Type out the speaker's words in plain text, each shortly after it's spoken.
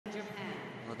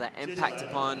Will that impact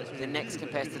upon the next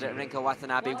competitor, Rinka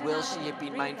Watanabe? Will she have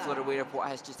been mindful or aware of what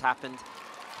has just happened?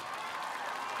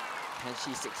 Can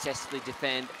she successfully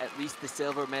defend at least the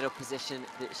silver medal position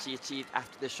that she achieved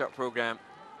after the short program?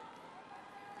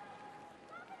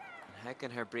 And how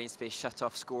can her brain space shut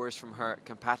off scores from her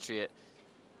compatriot?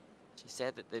 She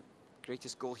said that the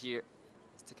greatest goal here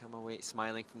is to come away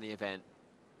smiling from the event.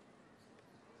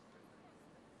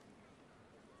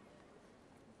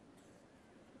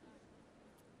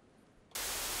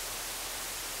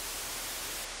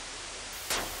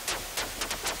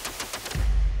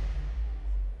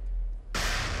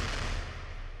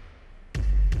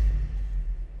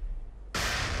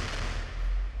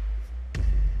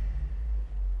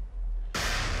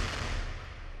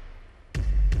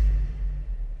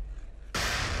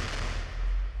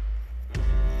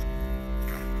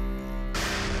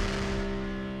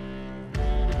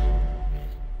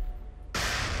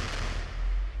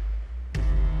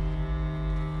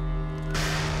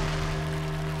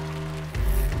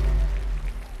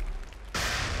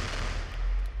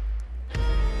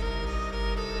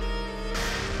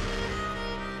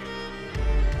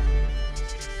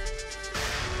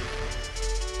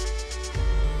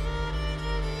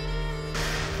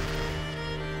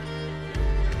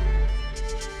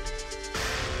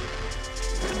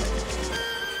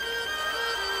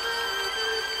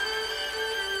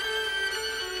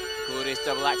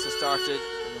 Double axel started,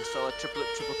 and we saw a triplet,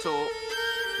 triple toe,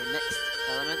 the next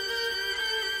element.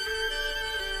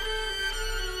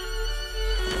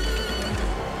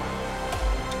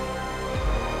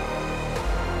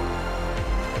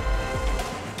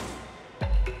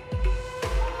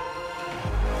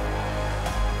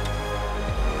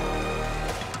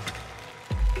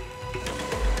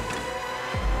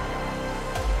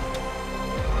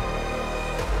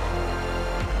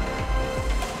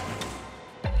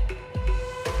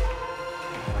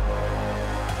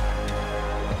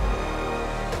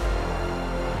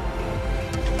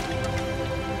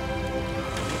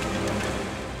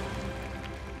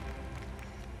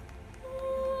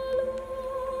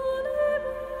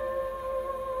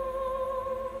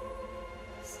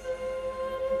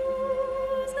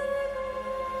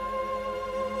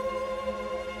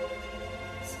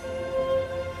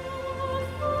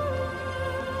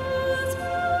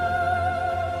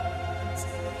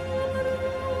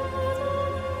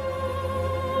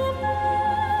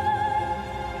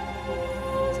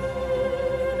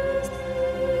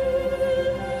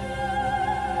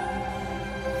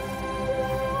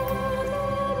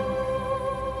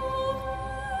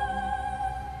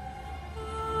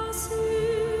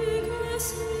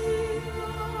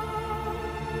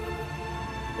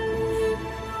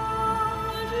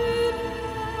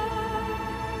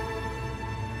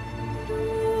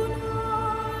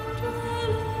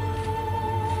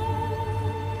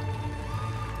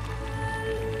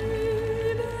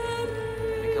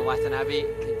 Watanabe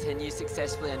continues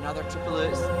successfully, another triple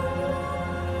loose.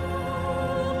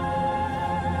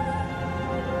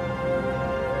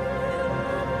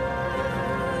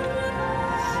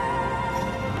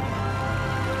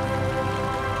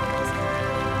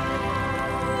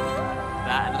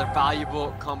 That another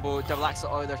valuable combo, double axel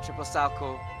Euler, triple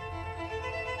salchow.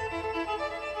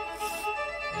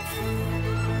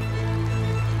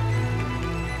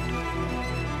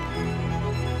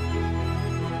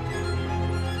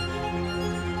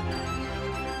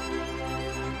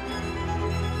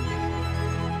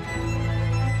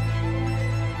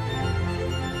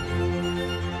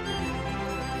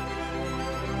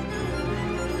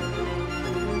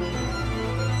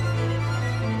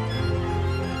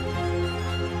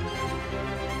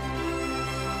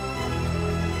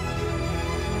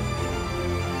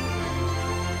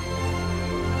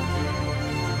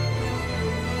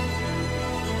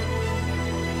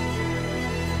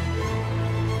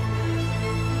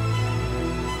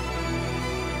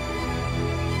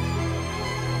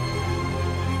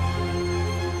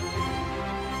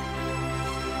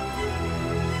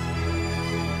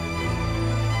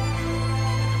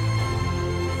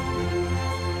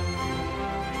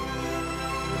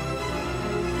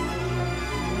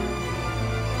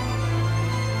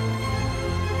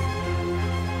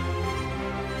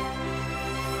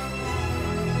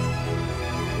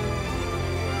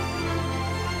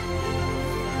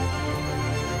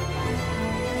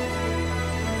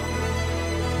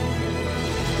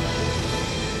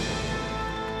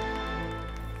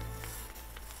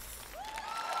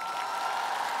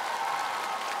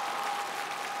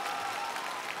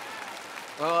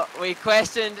 Well, we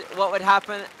questioned what would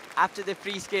happen after the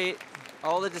free skate.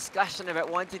 All the discussion about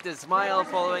wanting to smile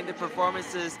following the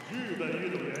performances.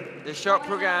 The short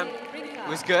program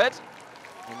was good.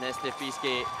 And this, the free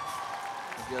skate,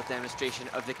 a real demonstration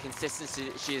of the consistency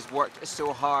that she has worked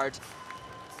so hard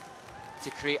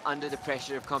to create under the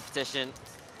pressure of competition.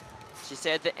 She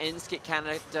said that in Skate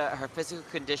Canada, her physical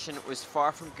condition was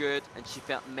far from good and she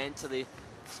felt mentally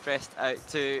stressed out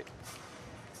too.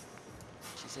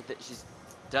 She said that she's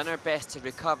done her best to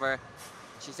recover.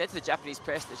 She said to the Japanese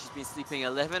press that she's been sleeping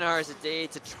 11 hours a day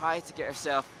to try to get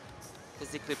herself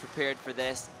physically prepared for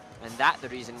this, and that's the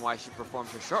reason why she performed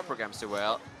her short program so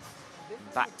well,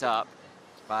 backed up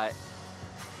by a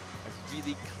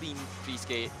really clean free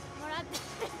skate.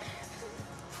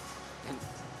 And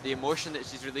the emotion that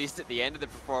she's released at the end of the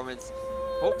performance,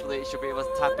 hopefully she'll be able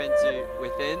to tap into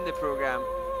within the program.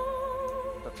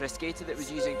 But for a skater that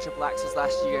was using triple axels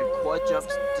last year and quad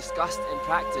jumps discussed in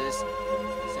practice,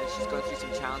 since she's gone through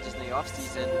some challenges in the off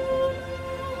season,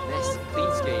 this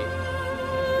clean skate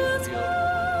is a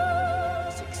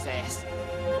real success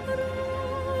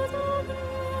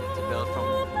to build from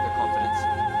their confidence.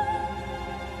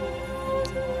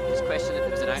 There's a question that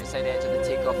there was an outside edge on the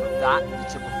takeoff of that. The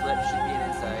triple flip should be an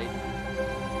inside.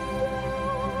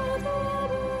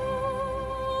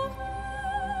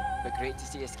 But great to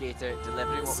see a skater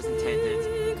delivering what was intended.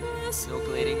 No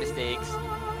glaring mistakes.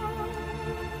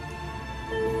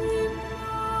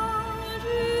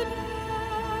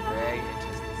 Very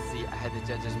interesting to see how the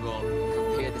judges will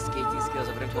compare the skating skills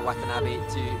of Rinka Watanabe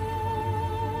to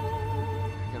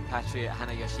her compatriot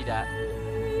Hana Yoshida.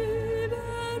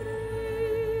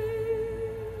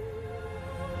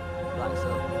 Black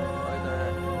silk,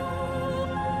 Euler,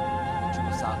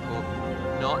 triple salto.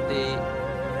 Not the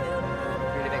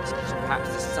creative execution, perhaps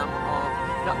the sum of,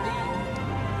 not the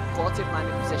quality of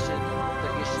landing position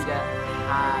that Yoshida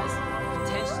has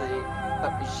potentially,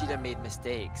 but Yoshida made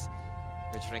mistakes,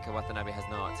 which Rinka Watanabe has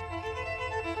not.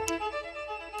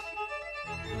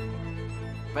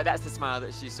 But that's the smile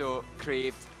that she so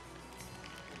craved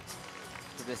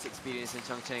for this experience in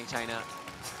Chongqing, China.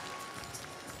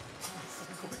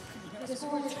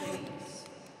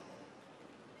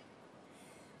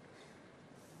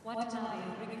 Watanabe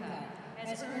Rinka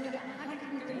has earned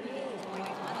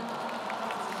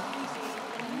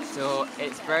 138.1. So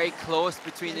it's very close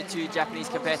between the two Japanese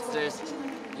competitors.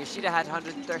 Yoshida had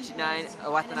 139,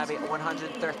 Watanabe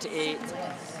 138.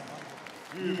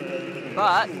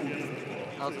 But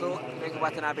although Rinka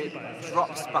Watanabe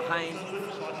drops behind